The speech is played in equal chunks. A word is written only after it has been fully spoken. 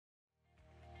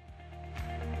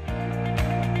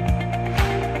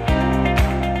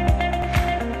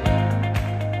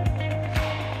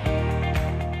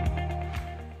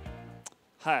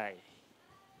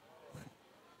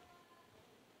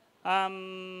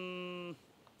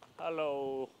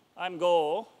Hello, I'm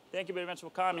Go. Thank you very much for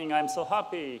coming. I'm so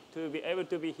happy to be able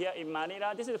to be here in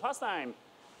Manila. This is the first time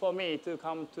for me to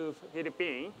come to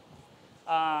Philippines.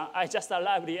 I just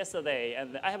arrived yesterday,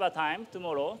 and I have a time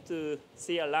tomorrow to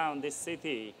see around this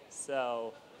city.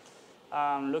 So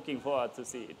I'm looking forward to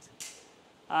see it.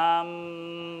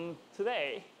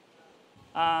 Today,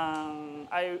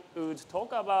 I would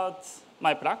talk about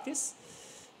my practice,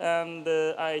 and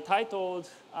I titled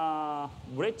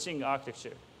Bridging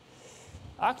Architecture.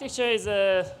 Architecture is,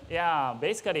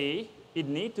 basically, it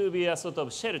needs to be a sort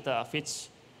of shelter which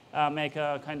make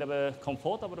a kind of a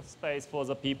comfortable space for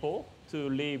the people to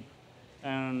live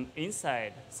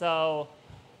inside. So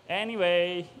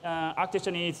anyway,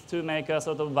 architecture needs to make a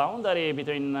sort of boundary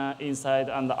between inside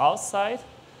and outside,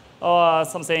 or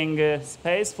something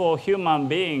space for human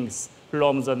beings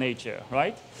from the nature,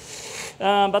 right?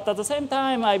 But at the same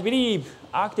time, I believe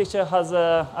architecture has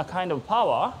a kind of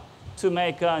power to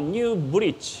make a new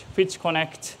bridge which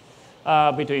connect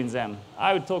between them.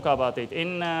 I will talk about it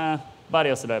in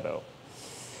various levels.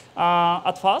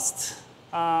 At first,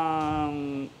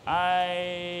 I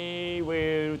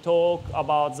will talk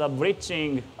about the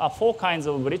bridging, 4 kinds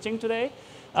of bridging today.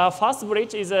 First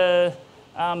bridge is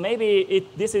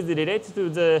this is related to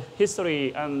the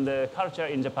history and the culture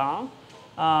in Japan.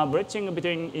 Bridging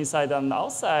between inside and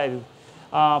outside,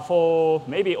 for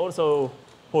maybe also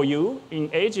for you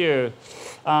in Asia,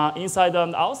 inside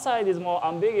and outside is more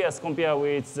ambiguous compared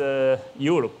with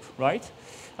Europe, right?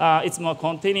 It's more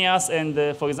continuous,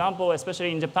 and for example,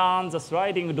 especially in Japan, the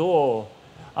sliding door,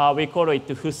 we call it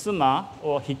fusuma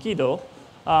or hikido.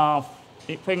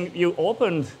 When you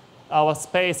open, our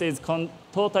space is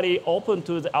totally open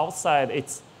to the outside.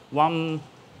 It's one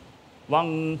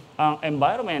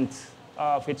environment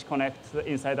which connects the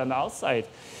inside and outside.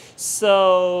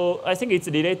 So I think it's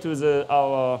related to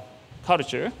our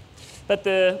culture. But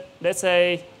let's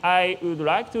say I would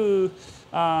like to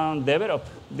develop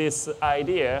this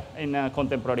idea in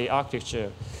contemporary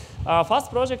architecture.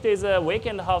 First project is a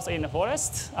weekend house in the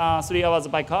forest, 3 hours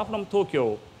by car from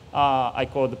Tokyo. I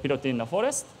call the Pilot in the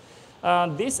Forest.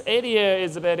 This area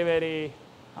is very, very,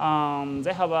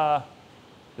 they have a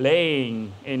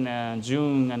rain in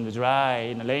June and dry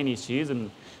in the rainy season.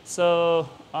 So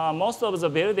most of the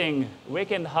building,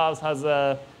 weekend house has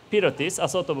a pilotis, a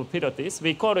sort of pilotis.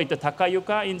 We call it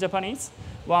takayuka in Japanese,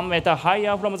 1 meter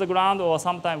higher from the ground, or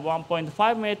sometimes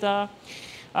 1.5 meter,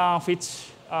 which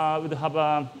would have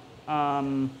a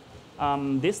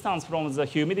distance from the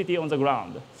humidity on the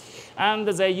ground. And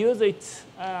they use it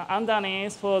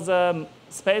underneath for the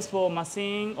space for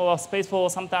machine or space for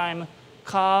sometime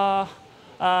car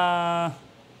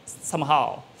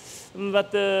somehow.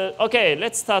 But okay,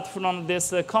 let's start from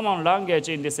this common language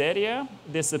in this area,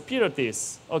 this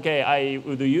pilotis. Okay, I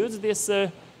would use this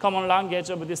common language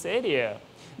of this area,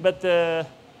 but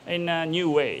in a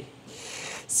new way.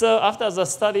 So after the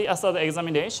study, after the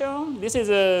examination, this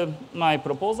is my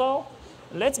proposal.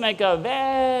 Let's make a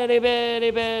very,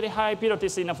 very, very high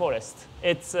pilotis in the forest.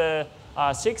 It's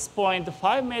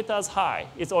 6.5 meters high.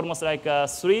 It's almost like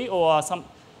 3 or some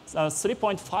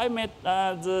 3.5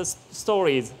 meters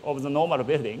stories of the normal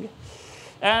building,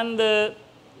 and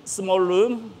small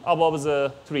room above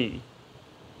the tree.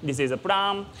 This is a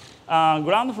plan.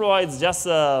 Ground floor is just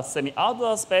a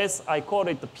semi-outdoor space. I call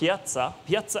it the piazza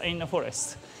in the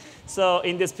forest. So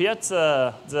in this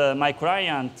piazza, my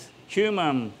client,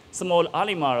 human, small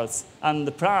animals, and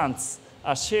the plants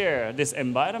share this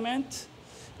environment.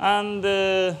 And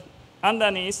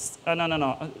underneath,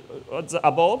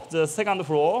 above the second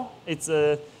floor, it's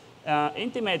an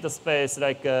intimate space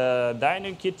like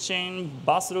dining, kitchen,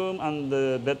 bathroom, and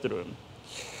bedroom.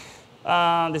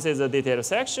 This is a detailed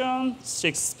section,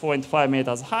 6.5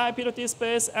 meters high pilotis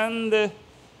space, and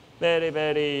very,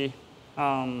 very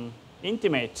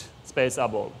intimate space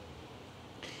above.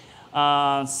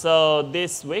 So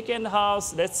this weekend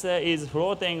house, let's say, is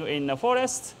floating in the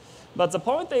forest. But the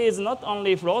point is not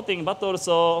only floating, but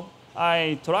also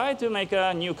I try to make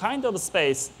a new kind of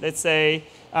space, let's say,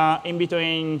 in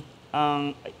between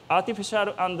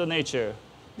artificial and nature.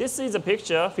 This is a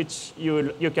picture which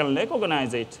you can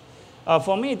recognize it.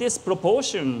 For me, this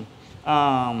proportion,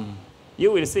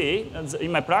 you will see,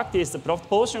 in my practice, the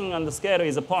proportion and the scale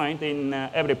is a point in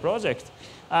every project.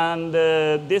 And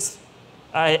this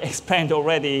I explained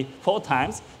already 4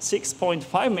 times.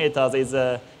 6.5 meters is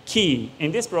a key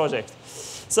in this project.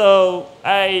 So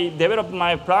I develop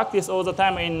my practice all the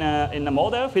time in a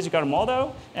model, physical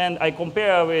model, and I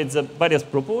compare with the various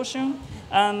proportions.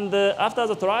 And after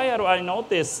the trial, I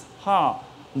noticed,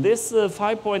 this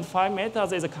 5.5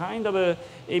 meters is a kind of a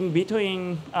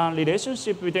in-between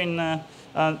relationship between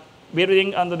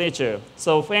building and nature.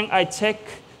 So when I check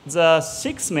the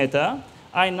 6 meter,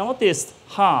 I noticed,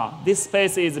 this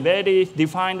space is very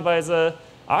defined by the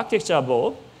architecture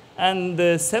above. And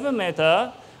the 7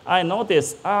 meter, I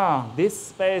noticed, this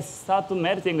space started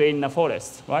melting in the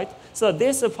forest, right? So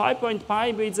this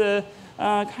 5.5 is a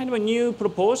kind of a new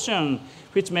proportion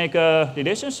which make a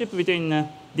relationship between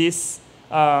this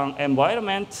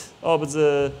environment of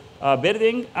the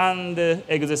building and the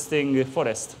existing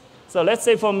forest. So let's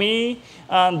say for me,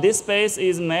 this space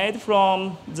is made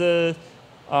from the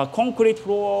concrete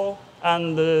floor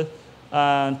and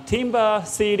timber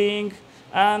ceiling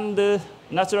and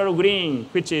natural green,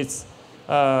 which is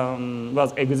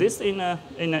exists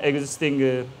in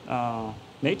existing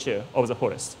nature of the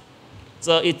forest.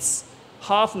 So it's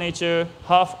half nature,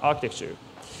 half architecture.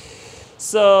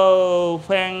 So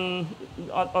when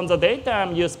on the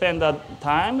daytime you spend the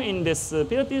time in this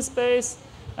PLT space,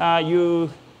 you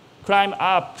climb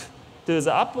up to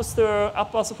the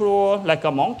upper floor like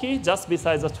a monkey just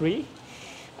beside the tree.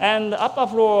 And upper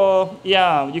floor,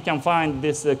 you can find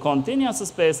this continuous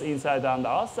space inside and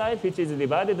outside, which is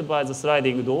divided by the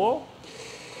sliding door.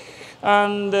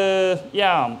 And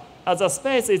as a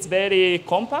space, it's very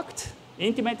compact,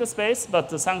 intimate space, but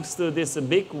thanks to this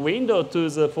big window to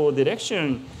the four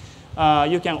direction,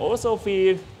 you can also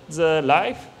feel the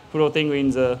life floating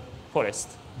in the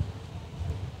forest.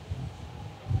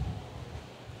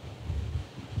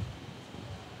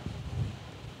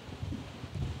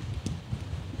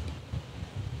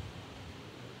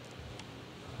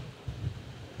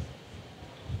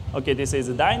 Okay, this is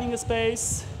a dining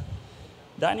space.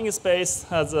 Dining space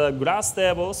has a glass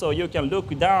table, so you can look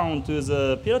down to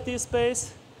the PLT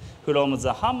space. From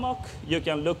the hammock, you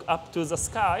can look up to the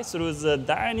sky through the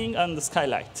dining and the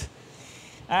skylight.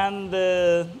 And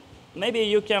maybe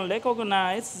you can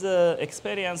recognize the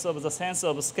experience of the sense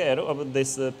of scale of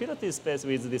this PLT space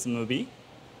with this movie.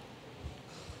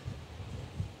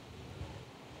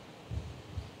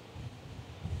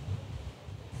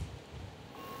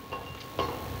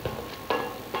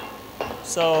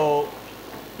 So,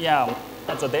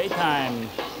 at the daytime,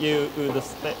 you would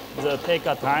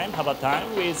have a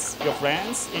time with your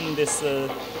friends in this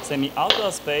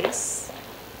semi-outdoor space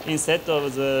instead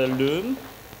of the room.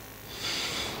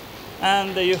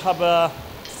 And you have a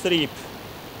sleep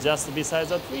just beside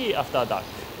the tree after dark.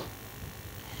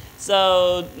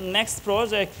 So next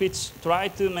project which try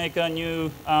to make a new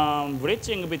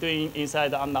bridging between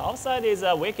inside and outside is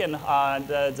a weekend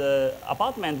the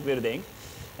apartment building.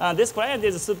 This client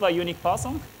is a super unique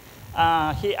person.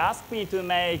 He asked me to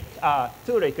make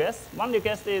 2 requests. One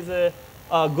request is,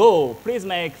 go, please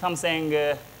make something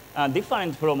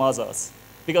different from others.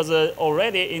 Because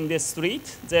already in this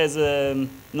street, there's a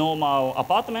normal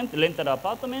apartment, rental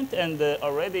apartment, and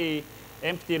already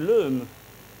empty room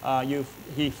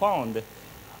he found.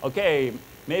 Okay,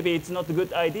 maybe it's not a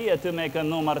good idea to make a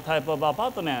normal type of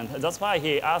apartment. That's why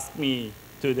he asked me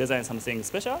to design something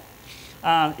special.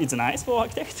 It's nice for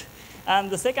architect.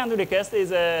 And the second request is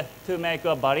to make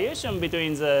a variation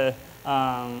between the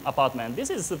apartment. This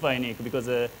is super unique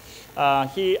because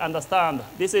he understands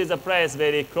this is a place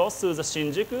very close to the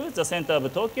Shinjuku, the center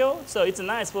of Tokyo. So it's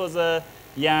nice for the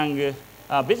young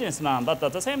businessman. But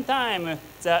at the same time,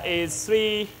 there is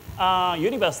 3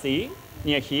 universities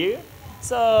near here.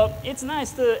 So it's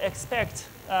nice to expect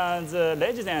the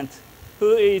resident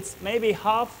who is maybe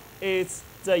half is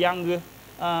the young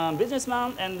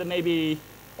businessman and maybe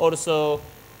also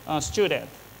student.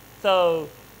 So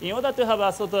in order to have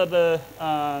a sort of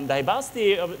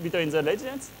diversity between the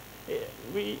residents,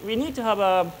 we need to have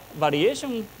a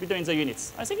variation between the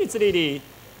units. I think it's really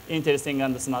interesting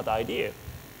and smart idea.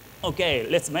 Okay,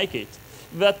 let's make it.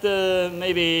 But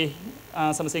maybe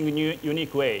something new,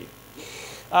 unique way.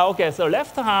 Okay, so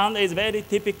left hand is very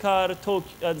typical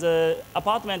the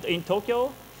apartment in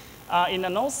Tokyo. In the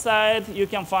north side, you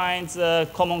can find the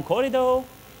common corridor,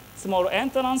 small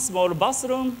entrance, small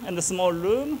bathroom, and a small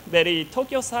room, very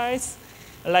Tokyo size,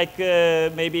 like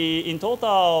maybe in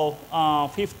total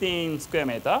 15 square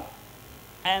meter.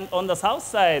 And on the south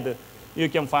side, you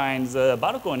can find the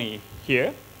balcony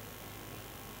here.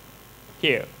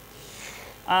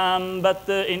 But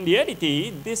in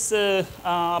reality, this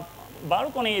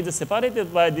balcony is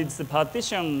separated by this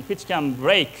partition, which can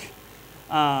break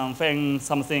when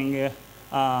something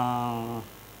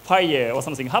fire or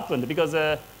something happened, because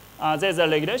there's a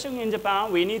regulation in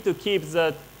Japan. We need to keep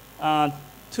the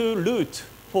 2 routes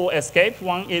for escape.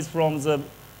 One is from the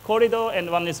corridor and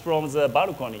one is from the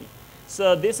balcony.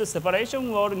 So this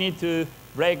separation will need to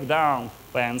break down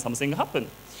when something happens.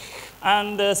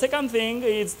 And the second thing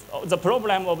is the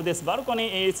problem of this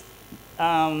balcony is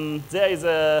there is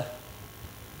a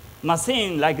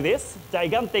machine like this,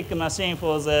 gigantic machine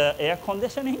for the air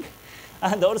conditioning,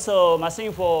 and also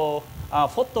machine for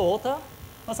hot water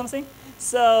or something.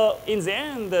 So in the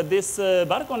end, this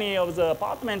balcony of the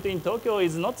apartment in Tokyo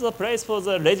is not the place for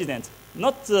the resident,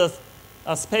 not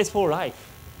a space for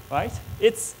life, right?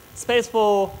 It's space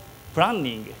for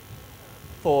planning,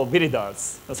 for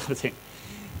builders or something.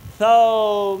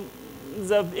 So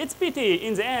it's pity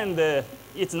in the end,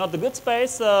 it's not a good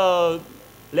space, so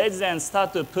residents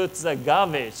start to put the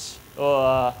garbage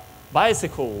or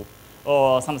bicycle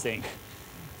or something.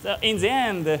 So in the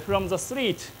end, from the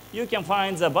street, you can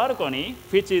find the balcony,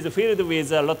 which is filled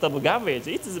with a lot of garbage.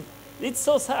 It's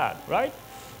so sad, right?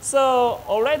 So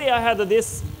already I had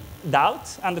this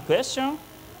doubt and question,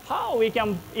 how we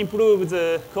can improve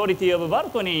the quality of a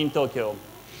balcony in Tokyo.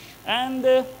 And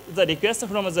the request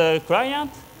from the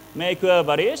client, make a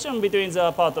variation between the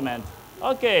apartment.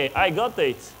 Okay, I got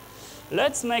it.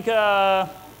 Let's make a,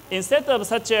 instead of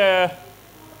such a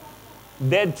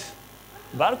dead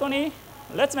balcony,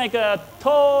 let's make a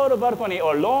tall balcony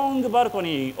or long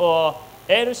balcony or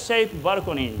L-shaped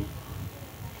balcony.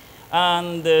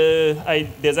 And I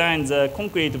designed the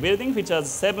concrete building, which has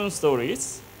 7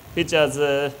 stories, which has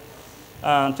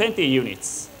 20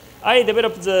 units. I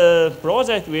developed the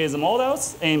project with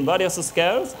models in various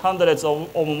scales, hundreds of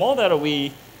models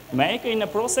we make in the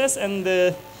process, and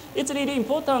it's really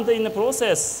important in the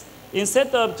process.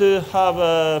 Instead of to have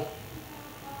a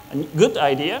good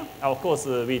idea, of course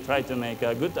we try to make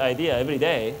a good idea every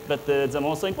day, but the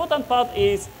most important part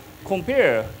is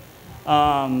compare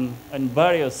and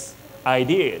various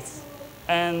ideas.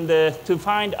 And to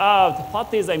find out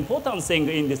what is the important thing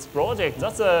in this project,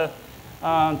 that's to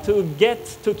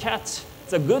catch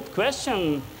the good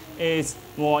question is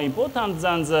more important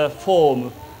than the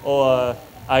form or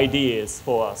ideas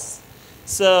for us.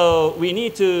 So we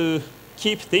need to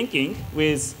keep thinking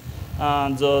with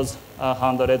those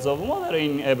hundreds of models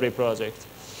in every project.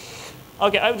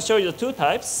 Okay, I will show you 2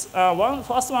 types.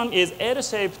 First one is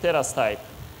L-shaped terrace type.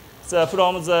 So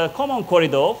from the common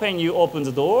corridor, when you open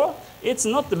the door, it's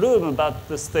not room but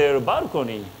still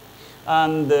balcony.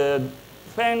 And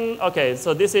okay,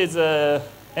 so this is the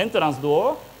entrance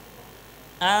door.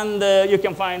 And you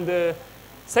can find the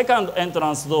second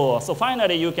entrance door. So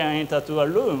finally, you can enter to a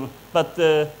room. But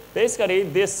basically,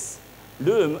 this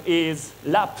room is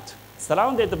wrapped,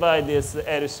 surrounded by this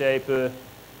L-shaped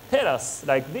terrace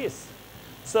like this.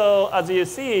 So as you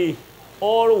see,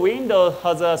 all windows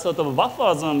has a sort of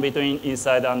buffer zone between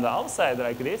inside and outside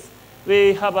like this.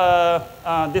 We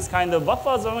have this kind of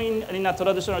buffer zone in a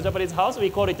traditional Japanese house. We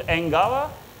call it engawa,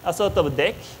 a sort of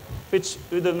deck, which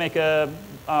would make a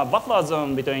buffer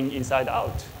zone between inside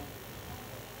out.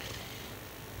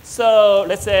 So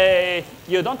let's say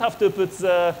you don't have to put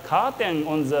the curtain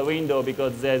on the window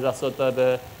because there's a sort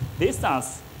of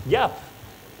distance gap.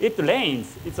 It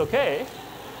rains, it's okay.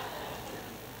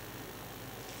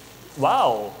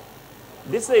 Wow,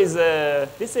 this is a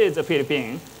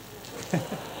Philippine.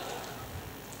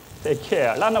 Take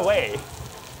care, run away.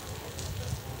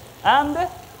 And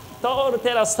tall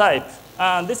terrace type.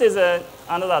 This is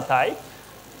another type.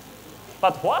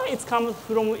 But why it comes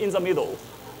from in the middle?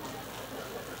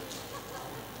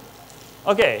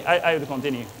 Okay, I will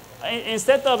continue.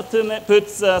 Instead of to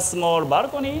put a small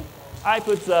balcony, I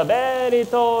put a very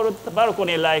tall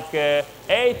balcony like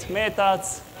 8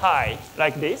 meters high,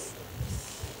 like this.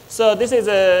 So this is,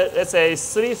 let's say,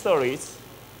 3 stories.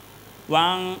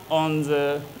 One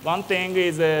thing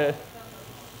is a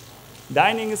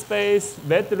dining space,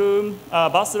 bedroom,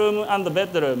 bathroom, and the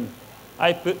bedroom.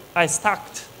 I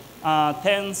stacked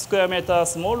 10 square meter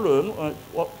small room,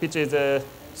 which is a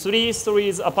 3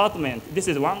 stories apartment. This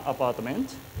is one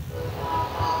apartment.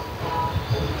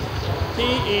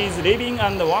 He is living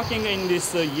and working in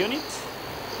this unit.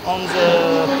 On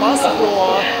the first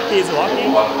floor, he is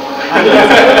working. And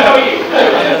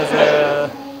there's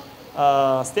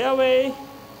a stairway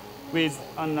with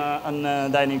a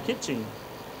dining kitchen.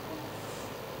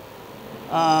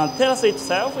 Terrace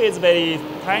itself is very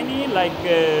tiny, like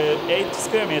 8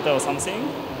 square meters or something.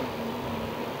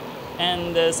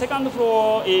 And the second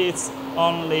floor is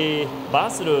only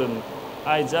bathroom.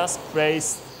 I just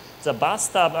placed the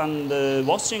bathtub and the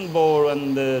washing bowl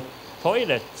and the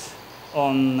toilet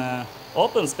on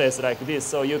open space like this,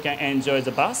 so you can enjoy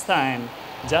the bath time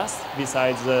just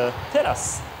beside the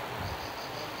terrace.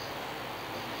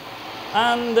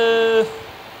 And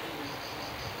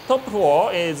top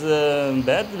floor is a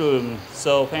bedroom,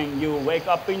 so when you wake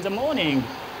up in the morning,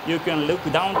 you can look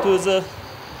down to the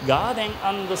garden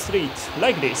and the street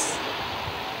like this.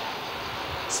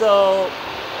 So,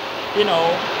 you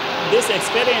know, this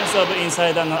experience of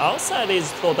inside and outside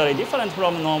is totally different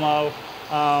from normal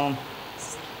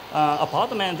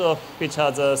apartment which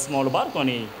has a small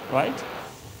balcony, right?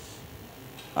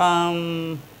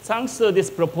 Thanks to this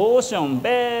proportion,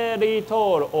 very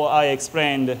tall, or I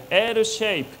explained, L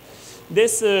shape,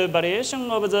 this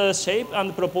variation of the shape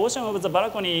and proportion of the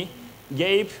balcony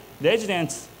gave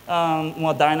residents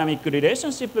more dynamic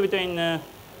relationship between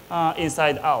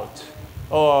inside out,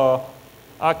 or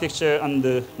architecture and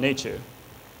nature.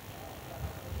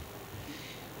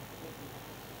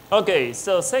 Okay,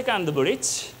 so second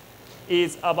bridge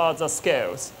is about the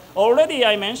scales. Already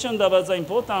I mentioned about the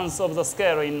importance of the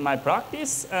scale in my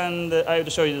practice, and I will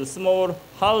show you the small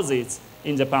houses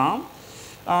in Japan.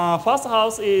 First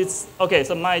house is, okay,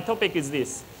 so my topic is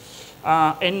this.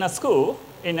 In a school,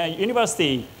 in a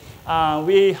university,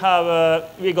 we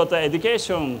got the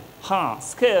education,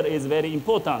 scale is very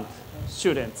important,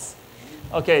 students.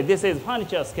 Okay, this is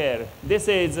furniture scale. This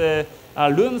is a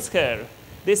room scale.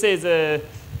 This is a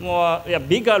more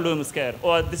bigger room scale,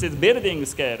 or this is building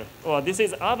scale, or this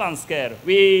is urban scale.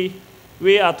 We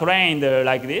are trained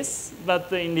like this,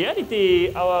 but in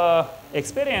reality, our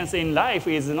experience in life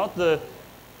is not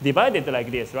divided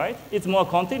like this, right? It's more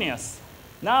continuous.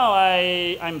 Now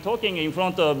I'm talking in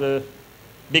front of a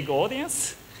big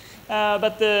audience,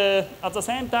 but at the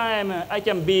same time, I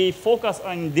can be focused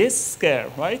on this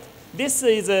scale, right? This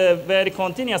is very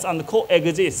continuous and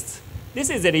coexists. This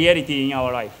is the reality in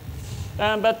our life.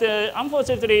 But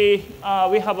unfortunately,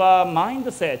 we have a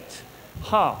mindset.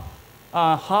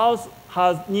 House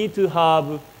need to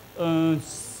have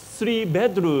 3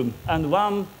 bedrooms and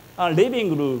 1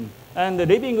 living room. And the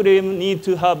living room need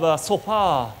to have a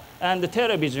sofa and a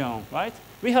television, right?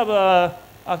 We have a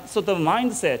sort of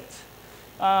mindset.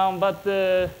 But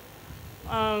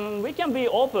we can be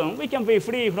open. We can be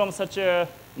free from such a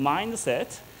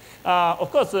mindset. Of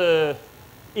course,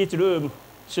 each room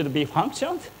should be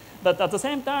functioned. But at the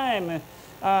same time,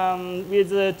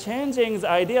 with changing the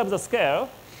idea of the scale,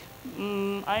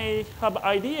 I have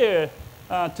idea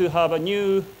to have a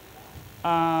new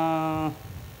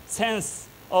sense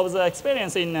of the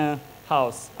experience in a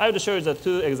house. I will show you the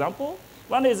 2 examples.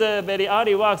 One is a very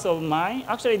early works of mine.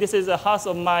 Actually, this is a house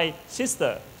of my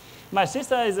sister. My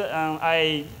sister is,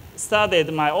 I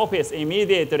started my office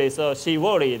immediately, so she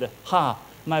worried,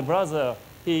 my brother,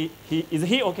 is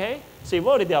he okay? She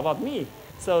worried about me.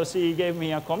 So she gave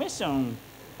me a commission,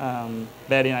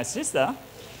 very nice sister.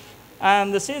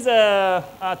 And she's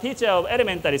a teacher of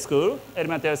elementary school.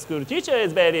 Elementary school teacher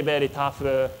is very, very tough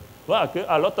work,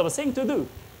 a lot of things to do.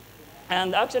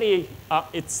 And actually,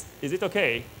 is it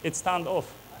okay? It's turned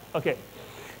off. Okay.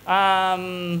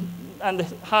 And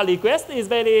her request is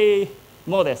very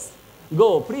modest.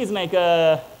 Go, please make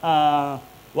a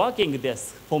working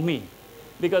desk for me.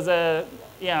 Because,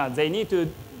 they need to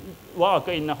work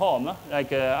in the home,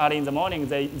 like early in the morning,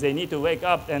 they need to wake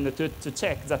up and to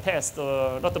check the test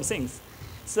or a lot of things.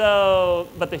 So,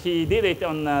 but he did it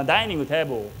on a dining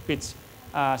table, which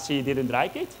she didn't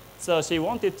like it. So she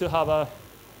wanted to have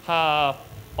her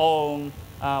own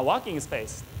working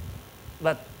space.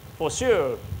 But for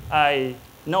sure, I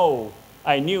knew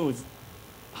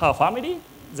her family,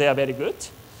 they are very good.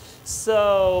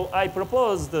 So I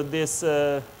proposed this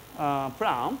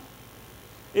plan.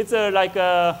 It's like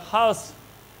a house,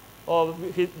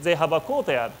 they have a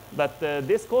courtyard, but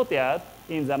this courtyard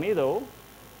in the middle,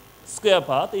 square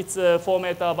part, it's 4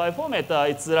 meter by 4 meter.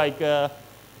 It's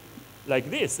like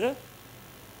this.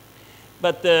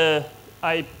 But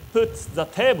I put the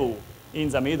table in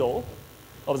the middle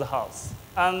of the house.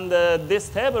 And this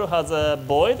table has a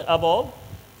void above.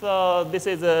 So this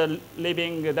is a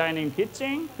living dining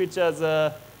kitchen, which has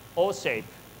a O shape,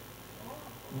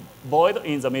 void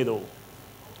in the middle.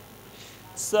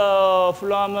 So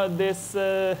from this,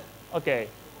 okay,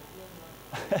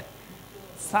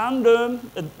 son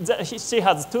room, she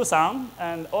has 2 sons,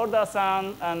 and older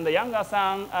son and the younger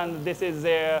son, and this is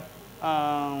their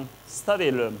study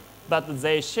room. But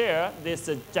they share this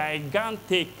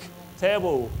gigantic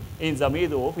table in the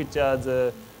middle, which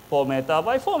is 4 meter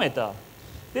by 4 meter.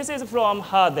 This is from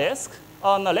her desk.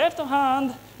 On the left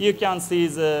hand, you can see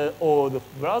the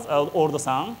older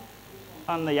son,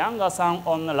 and the younger son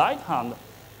on the right hand.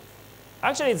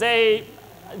 Actually, they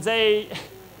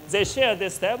share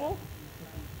this table,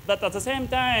 but at the same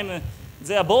time,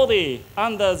 their body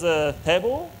under the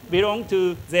table belong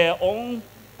to their own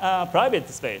private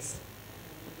space.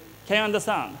 Can you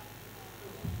understand?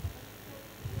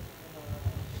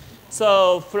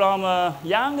 So from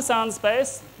young son's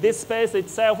space, this space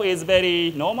itself is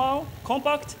very normal,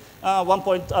 compact,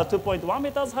 2.1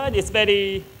 meters high. It's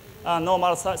very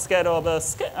normal scale of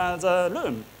the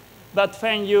room. But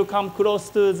when you come close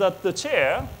to that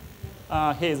chair,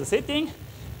 he is sitting,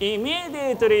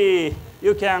 immediately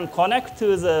you can connect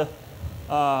to the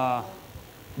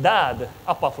dad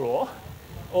upper floor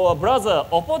or brother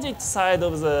opposite side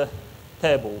of the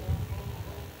table.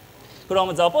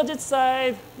 From the opposite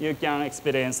side, you can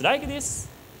experience like this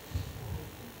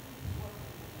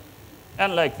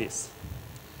and like this.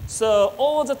 So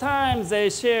all the time they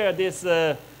share this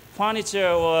furniture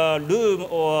or room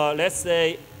or let's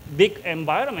say big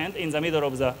environment in the middle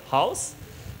of the house.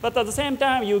 But at the same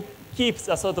time, you keep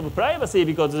a sort of privacy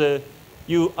because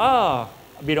you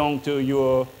belong to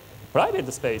your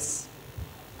private space.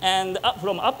 And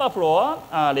from upper floor,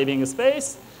 living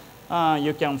space,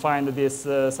 you can find this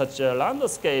such a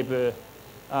landscape.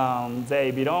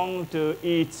 They belong to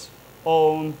each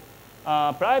own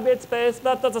private space,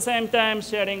 but at the same time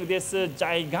sharing this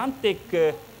gigantic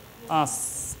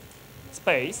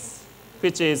space,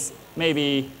 which is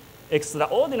maybe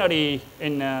extraordinary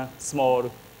in a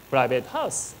small private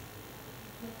house.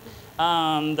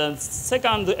 And the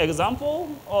second example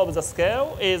of the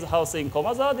scale is house in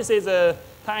Komaza. This is a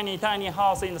tiny, tiny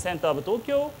house in the center of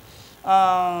Tokyo.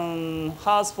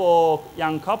 House for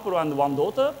young couple and one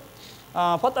daughter.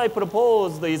 What I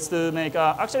proposed is to make,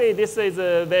 actually this is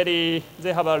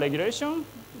they have a regulation,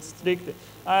 strict.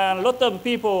 And a lot of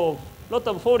people, lot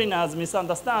of foreigners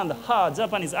misunderstand how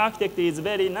Japanese architect is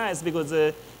very nice because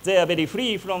they are very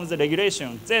free from the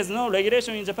regulation. There's no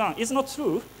regulation in Japan. It's not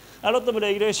true. A lot of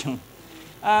regulation.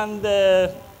 And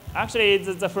actually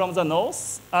it's from the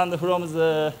north and from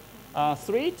the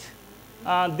street.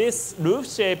 This roof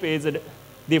shape is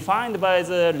defined by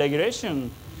the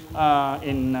regulation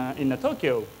in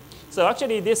Tokyo. So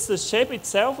actually this shape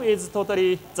itself is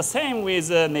totally the same with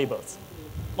neighbors.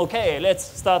 Okay, let's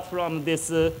start from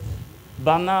this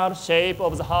banal shape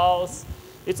of the house.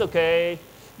 It's okay,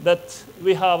 but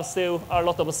we have still a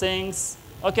lot of things.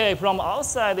 Okay, from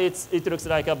outside it looks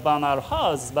like a banal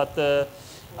house, but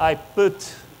I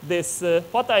put this,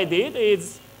 what I did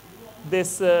is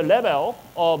this level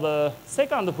of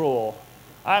second floor.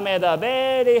 I made a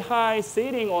very high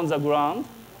ceiling on the ground,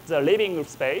 the living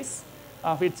space,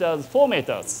 which was 4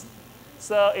 meters.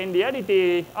 So in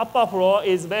reality, upper floor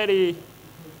is very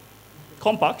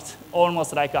compact,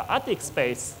 almost like an attic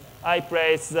space. I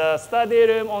place the study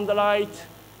room on the right.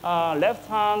 Left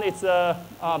hand, it's a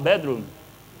bedroom.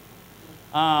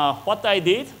 What I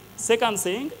did, second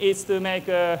thing, is to make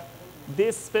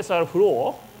this special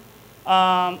floor.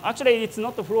 Actually, it's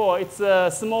not a floor, it's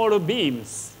small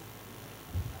beams.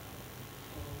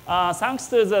 Thanks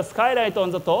to the skylight on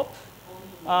the top,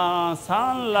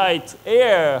 sunlight,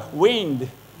 air, wind,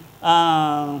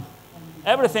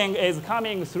 everything is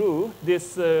coming through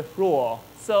this floor.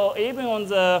 So even on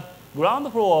the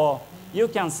ground floor, you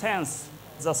can sense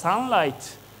the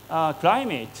sunlight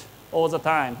climate all the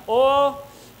time. Or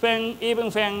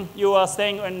even when you are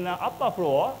staying on the upper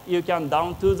floor, you can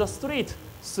down to the street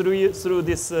through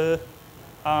this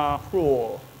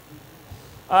floor.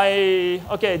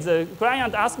 The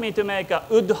client asked me to make a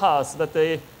wood house, but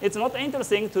it's not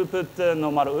interesting to put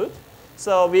normal wood.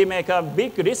 So we make a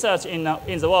big research in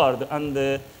the world,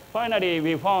 and finally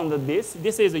we found this.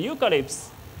 This is eucalyptus,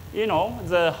 you know,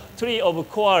 the tree of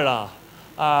koala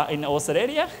in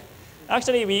Australia.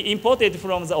 Actually, we imported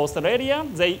from Australia.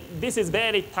 This is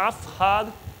very tough, hard,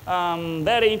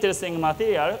 very interesting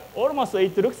material. Almost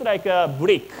it looks like a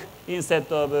brick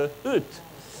instead of wood.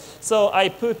 So I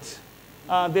put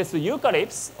this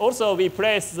eucalyptus. Also, we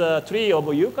place the tree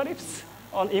of eucalyptus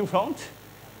in front.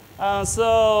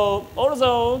 So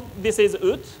although this is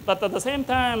wood, but at the same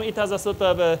time, it has a sort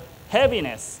of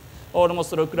heaviness,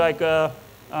 almost look like a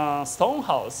stone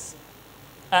house.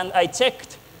 And I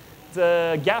checked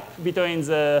the gap between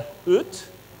the wood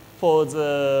for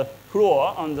the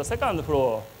floor on the second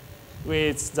floor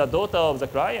with the daughter of the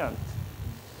client.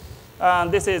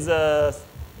 And this is an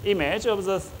image of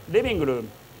the living room.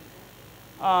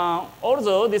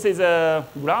 Although this is a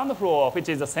ground floor, which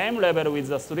is the same level with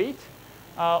the street,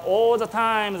 all the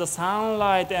time the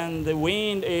sunlight and the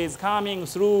wind is coming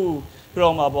through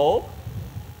from above.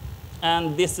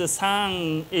 And this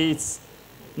sun is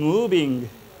moving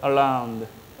around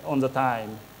on the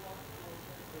time.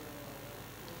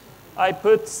 I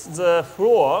put the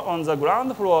floor on the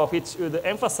ground floor, which would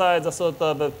emphasize a sort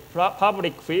of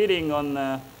public feeling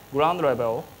on ground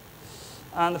level.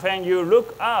 And when you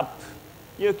look up,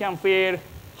 you can feel,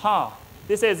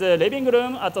 this is a living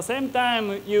room. At the same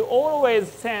time, you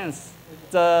always sense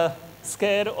the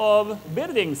scale of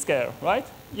building scale, right?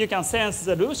 You can sense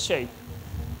the roof shape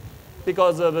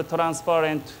because of the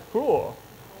transparent floor.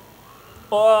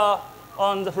 Or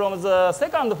from the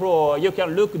second floor, you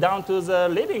can look down to the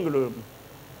living room.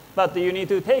 But you need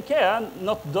to take care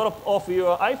not drop off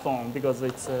your iPhone because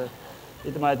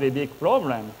it might be a big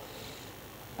problem.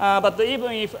 But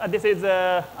even if this is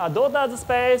a daughter's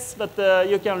space, but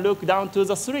you can look down to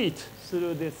the street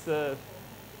through this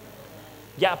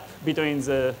gap between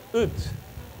the wood.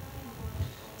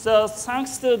 So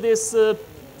thanks to this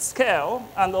scale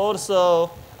and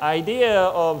also idea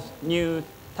of new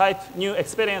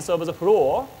experience of the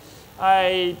floor,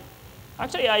 I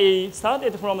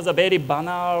started from the very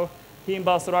banal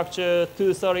timber structure,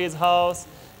 2 stories house,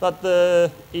 but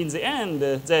in the end,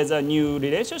 there's a new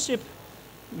relationship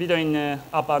between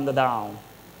up and down.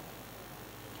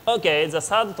 Okay, the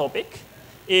third topic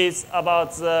is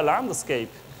about the landscape.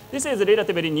 This is a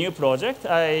relatively new project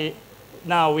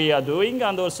now we are doing,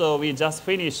 and also we just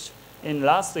finished in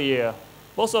last year,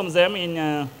 both of them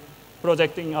in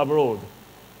projecting abroad.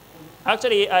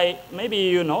 Actually, maybe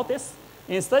you noticed,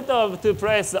 instead of to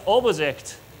place the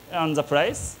object on the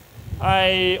place,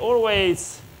 I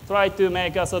always try to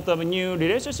make a sort of new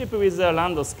relationship with the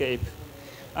landscape.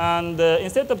 And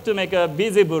instead of to make a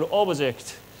visible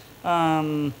object,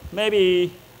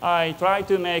 maybe I try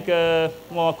to make a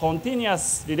more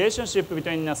continuous relationship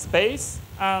between a space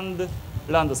and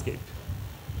landscape.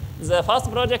 The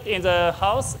first project is a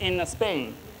house in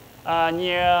Spain,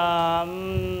 near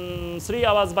 3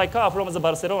 hours by car from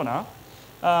Barcelona.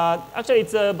 Actually,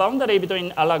 it's a boundary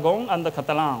between Aragon and the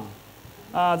Catalan.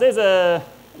 There's a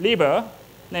river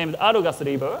named Argas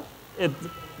River.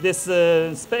 This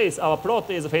space, our plot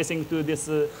is facing to this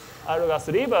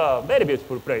Argas River, very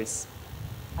beautiful place.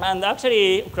 And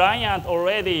actually, client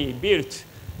already built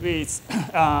with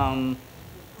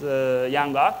the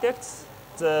young architects,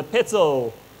 the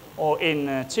Pezzo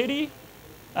in Chile,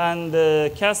 and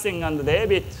Casting and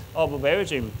David of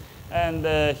Belgium. And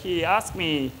he asked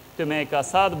me to make a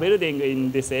third building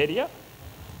in this area.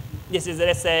 This is,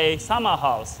 let's say, summer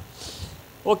house.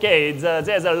 Okay,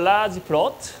 there's a large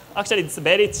plot. Actually, it's a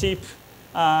very cheap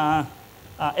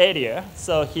area.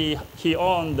 So he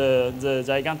owned the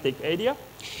gigantic area.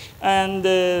 And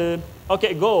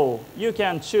okay, go. You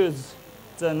can choose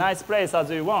the nice place as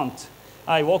you want.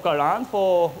 I walk around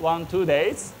for 1-2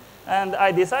 days. And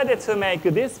I decided to make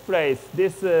this place.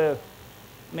 This,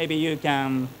 maybe you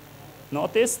can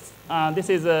notice. This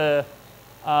is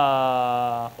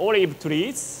olive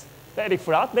trees, very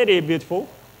flat, very beautiful.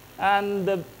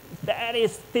 And very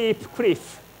steep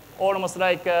cliff, almost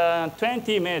like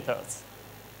 20 meters.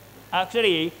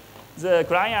 Actually, the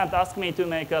client asked me to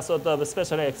make a sort of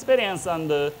special experience,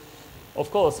 and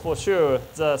of course, for sure,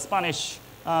 the Spanish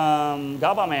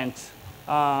government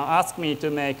asked me to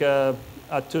make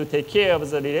to take care of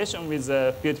the relation with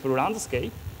the beautiful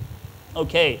landscape.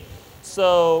 Okay,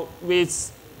 so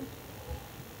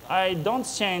I don't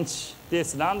change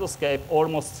this landscape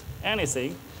almost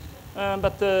anything,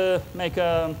 but make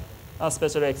a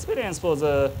special experience for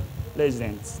the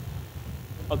residents.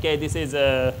 Okay, this is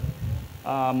a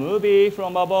movie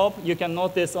from above. You can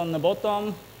notice on the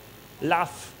bottom,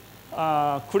 rough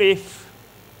cliff,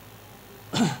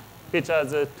 which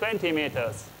is 20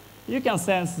 meters. You can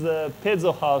sense the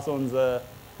Pezzo house on the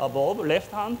above,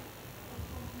 left hand.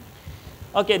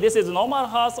 Okay, this is normal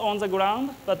house on the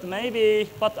ground, but maybe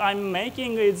what I'm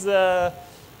making is a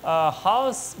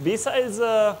house besides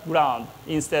the ground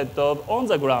instead of on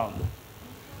the ground.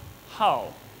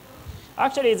 How?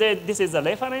 Actually, this is a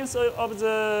reference of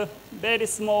the very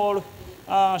small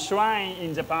shrine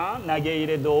in Japan,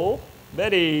 Nageire-do,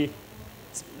 very,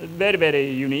 very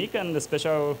unique and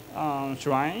special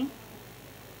shrine.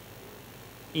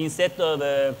 Instead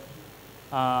of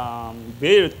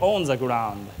built on the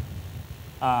ground,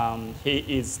 he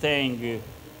is staying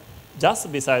just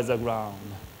beside the ground.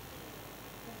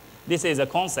 This is a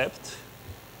concept.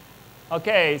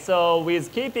 Okay, so with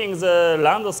keeping the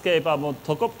landscape of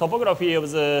topography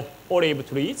of the olive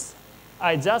trees,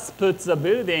 I just put the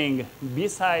building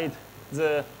beside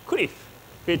the cliff,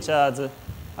 which is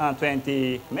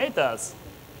 20 meters.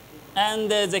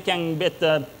 And they can get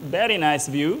a very nice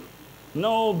view.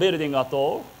 No building at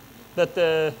all, but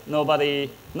nobody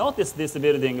noticed this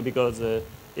building because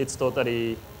it's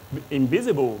totally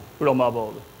invisible from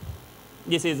above.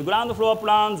 This is ground floor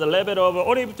plan, the level of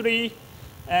olive tree,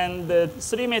 and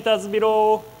 3 meters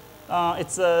below, I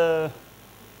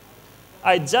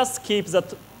just keep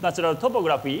the natural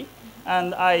topography,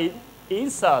 and I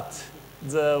insert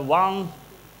the one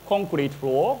concrete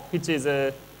floor, which is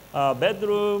a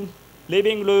bedroom,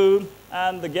 living room,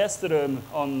 and the guest room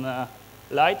on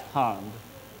right hand.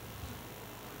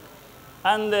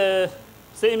 And the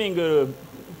swimming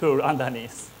pool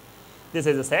underneath. This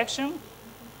is a section.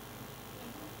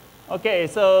 Okay,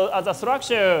 so as a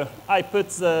structure, I put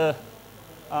the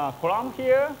column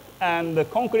here and the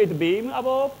concrete beam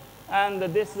above, and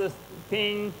this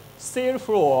thin steel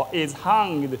floor is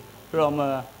hung from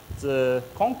the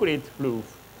concrete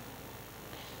roof.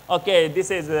 Okay, this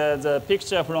is the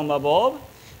picture from above,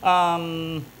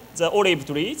 the olive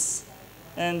trees,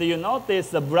 and you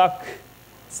notice the black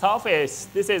surface.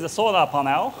 This is a solar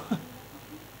panel.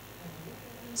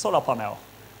 Solar panel.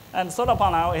 And solar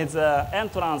panel is an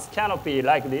entrance canopy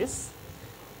like this.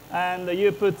 And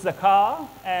you put the car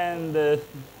and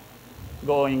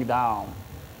going down.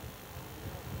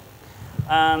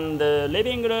 And the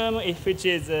living room, which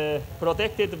is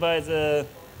protected by the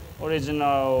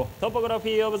original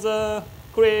topography of the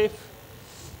cliff.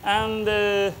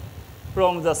 And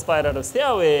from the spiral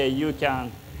stairway, you can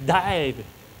dive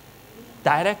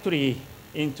directly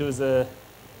into the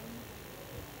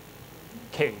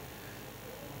cave.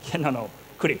 No,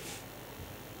 cliff.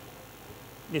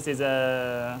 This is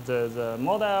the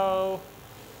model.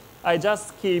 I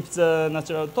just keep the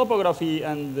natural topography,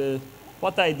 and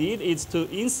what I did is to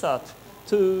insert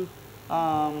two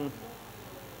a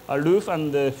roof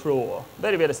and the floor.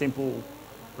 Very, very simple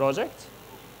project.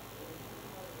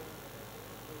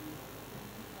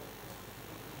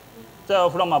 So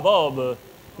from above,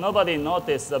 nobody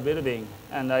noticed the building,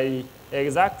 and I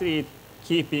exactly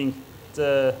keeping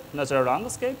the natural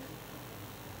landscape.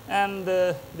 And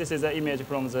this is an image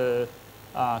from the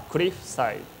cliff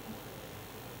side.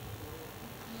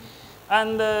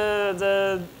 And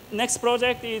the next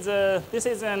project is, this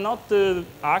is not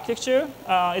architecture,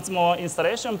 it's more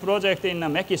installation project in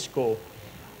Mexico.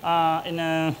 In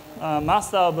a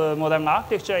Master of Modern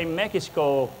Architecture in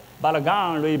Mexico,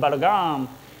 Luis Barragan,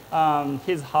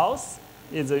 his house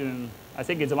is, I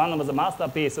think it's one of the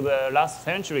masterpieces of the last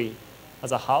century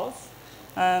as a house.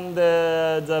 And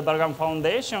the Barragan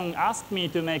Foundation asked me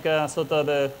to make a sort of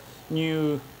a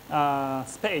new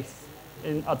space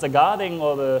at the garden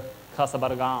of Casa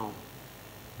Barragan.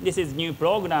 This is new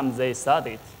program they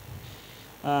started.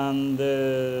 And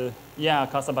yeah,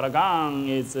 Casa Barragan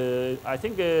is, I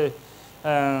think,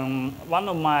 one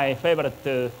of my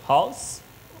favorite house,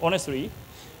 honestly.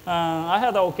 I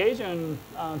had the occasion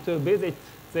to visit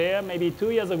there maybe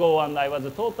 2 years ago, and I was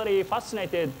totally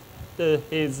fascinated with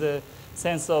his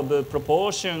sense of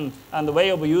proportion and the way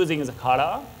of using the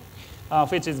color,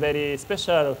 which is very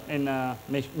special in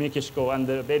Mexico and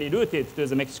very rooted to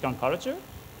the Mexican culture.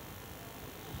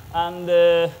 And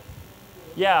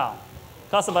yeah,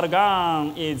 Casa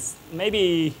Barragan is,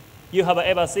 maybe you have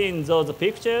ever seen those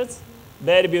pictures,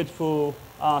 very beautiful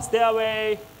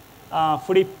stairway,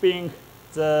 flipping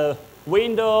the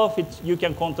window, which you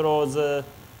can control the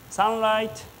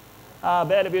sunlight,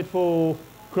 very beautiful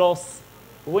cross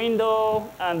window,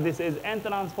 and this is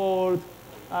entrance hall,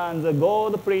 and the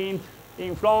gold print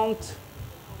in front.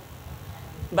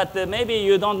 But maybe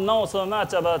you don't know so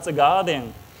much about the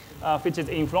garden, which is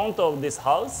in front of this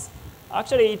house.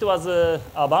 Actually, it was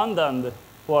abandoned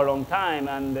for a long time,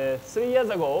 and 3 years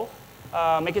ago,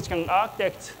 Mexican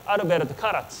architect Albert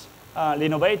Carat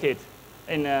renovated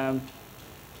in,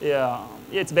 yeah,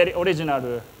 it's very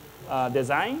original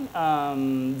design.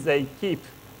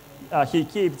 He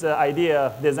keeps the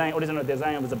idea, design, original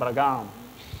design of the Barragan.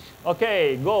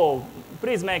 Okay, go,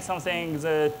 please make something,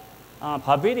 the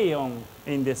pavilion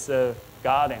in this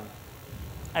garden.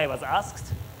 I was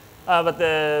asked, but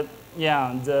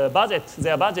yeah, their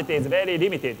budget is very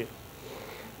limited.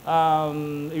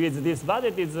 With this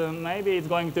budget, maybe it's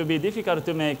going to be difficult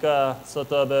to make a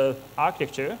sort of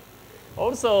architecture.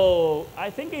 Also, I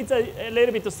think it's a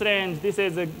little bit strange. This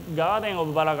is a garden of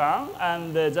Barragan,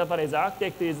 and the Japanese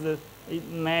architect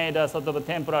made a sort of a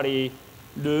temporary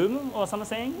room or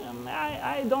something.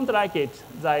 I don't like it,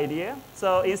 the idea.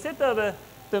 So instead of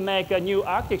to make a new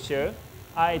architecture,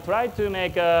 I tried to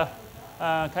make a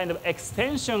kind of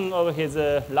extension of his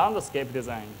landscape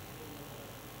design.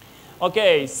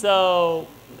 Okay, so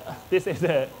this is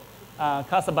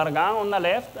Casa Barragan on the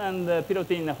left, and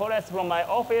Pilotin Forest from my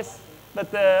office. But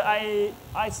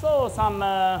I saw some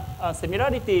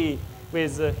similarity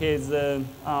with his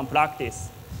practice.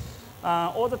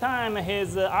 All the time,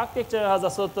 his architecture has a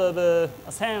sort of a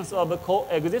sense of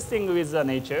coexisting with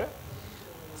nature.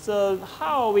 So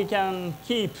how we can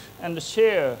keep and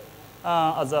share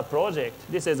as a project,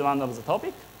 this is one of the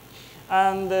topics.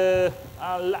 And a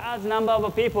large number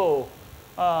of people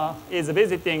is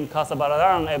visiting Casa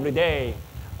Barragan every day.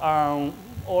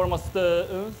 Almost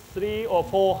 300 or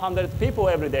 400 people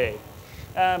every day.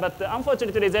 But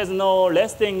unfortunately, there's no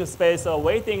resting space or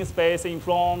waiting space in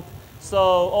front. So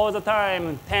all the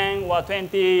time, 10 or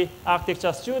 20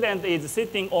 architecture students is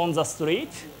sitting on the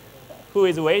street who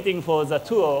is waiting for the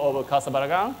tour of Casa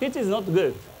Baragan, which is not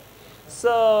good.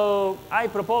 So I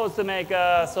propose to make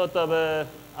a sort of a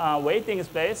waiting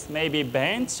space, maybe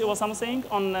bench or something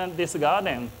on this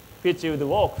garden, which you would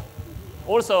walk.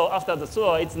 Also, after the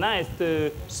tour, it's nice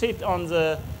to sit on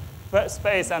the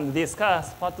space and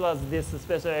discuss what was this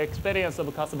special experience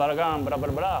of Casa Baragan, blah, blah,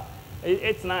 blah.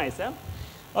 It's nice. Eh?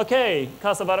 Okay,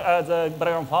 the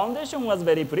Baragan Foundation was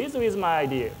very pleased with my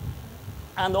idea.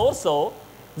 And also,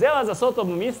 there was a sort of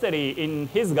mystery in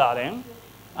his garden.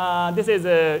 This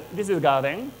is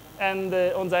garden, and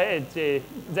on the edge,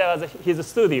 there was his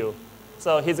studio.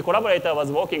 So his collaborator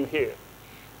was working here.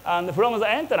 And from the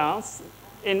entrance,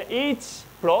 in each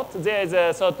plot, there is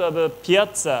a sort of a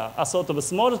piazza, a sort of a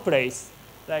small place,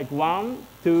 like 1,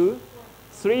 2,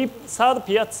 3, third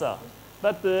piazza.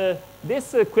 But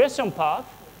this question part,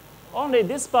 only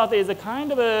this part is a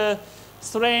kind of a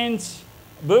strange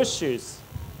bushes.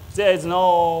 There is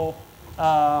no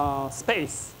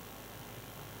space.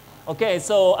 Okay,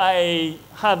 so I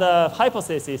had a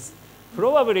hypothesis.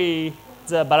 Probably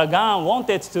the Baragan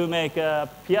wanted to make a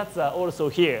piazza also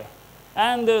here.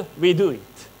 And we do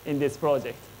it in this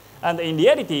project. And in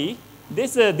reality,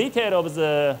 this detail of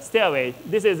the stairway,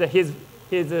 this is his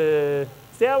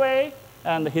stairway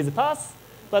and his path.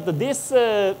 But this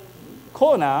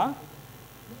corner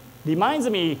reminds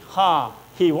me how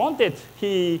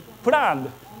he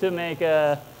planned to make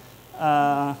a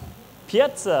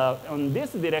piazza on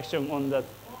this direction on the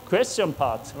question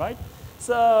part, right?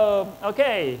 So,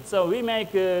 okay, so we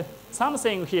make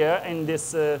something here in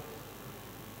this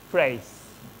place.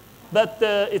 But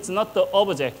it's not the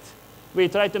object. We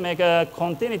try to make a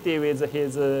continuity with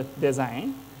his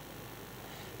design.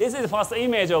 This is the first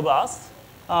image of us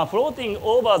floating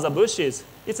over the bushes.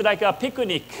 It's like a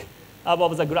picnic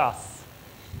above the grass.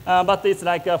 But it's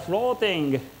like a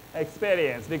floating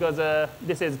experience because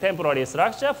this is temporary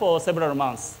structure for several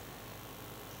months.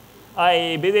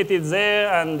 I visited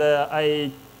there and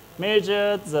I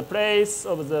measured the place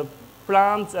of the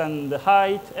plants and the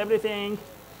height, everything.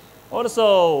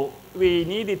 Also, we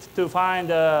needed to find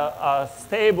a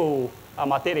stable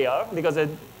material because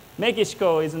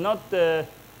Mexico is not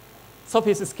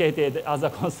sophisticated as a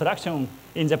construction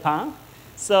in Japan.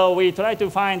 So we try to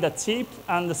find a cheap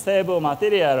and stable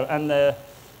material. And the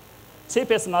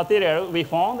cheapest material we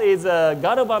found is a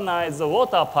galvanized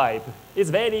water pipe. It's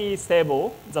very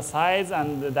stable, the size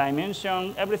and the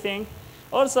dimension, everything.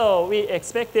 Also, we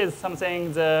expected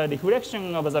something, the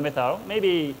reflection of the metal.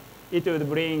 Maybe it would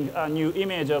bring a new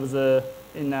image of the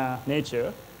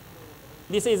nature.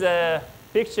 This is a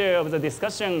picture of the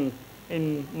discussion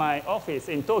in my office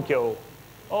in Tokyo.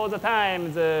 All the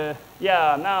time,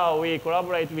 now we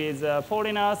collaborate with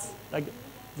foreigners, like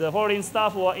the foreign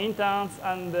staff or interns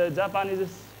and the Japanese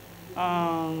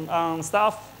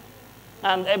staff.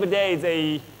 And every day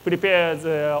they prepare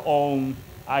their own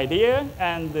idea,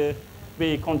 and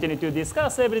we continue to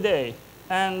discuss every day.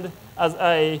 And as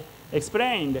I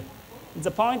explained,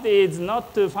 the point is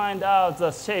not to find out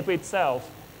the shape itself,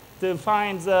 to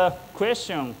find the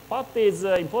question, what is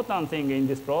the important thing in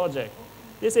this project?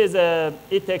 This is,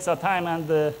 it takes a time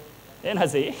and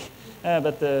energy,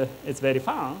 but it's very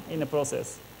fun in the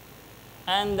process.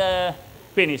 And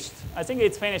finished. I think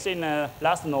it's finished in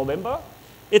last November.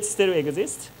 It still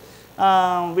exists.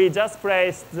 We just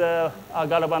placed the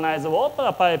galvanized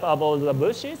water pipe above the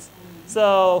bushes.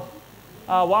 So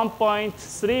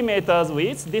 1.3 meters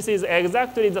width. This is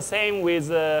exactly the same with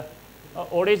the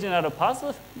original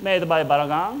path made by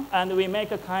Baragan. And we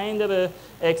make a kind of a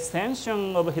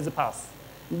extension of his path,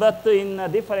 but in a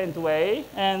different way,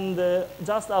 and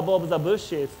just above the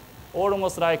bushes,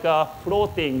 almost like a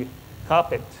floating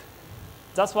carpet.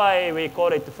 That's why we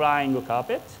call it flying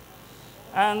carpet.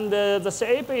 And the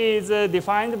shape is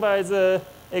defined by the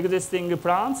existing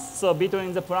plants. So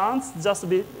between the plants,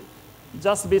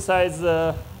 just besides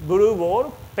the blue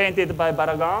wall painted by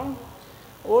Baragan.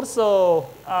 Also,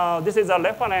 this is a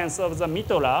reference of the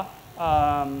Mitola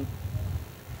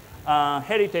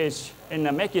heritage in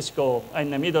Mexico,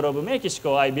 in the middle of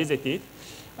Mexico I visited.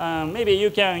 Maybe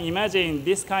you can imagine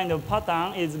this kind of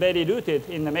pattern is very rooted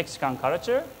in the Mexican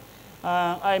culture.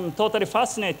 I'm totally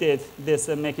fascinated this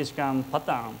Mexican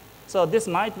pattern. So this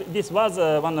was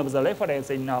one of the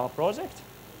references in our project.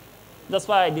 That's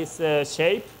why this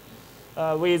shape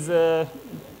with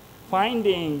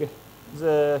finding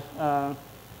the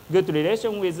good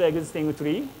relation with the existing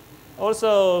tree.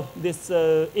 Also, this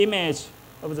image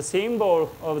of the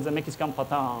symbol of the Mexican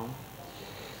pattern.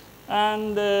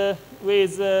 And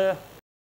with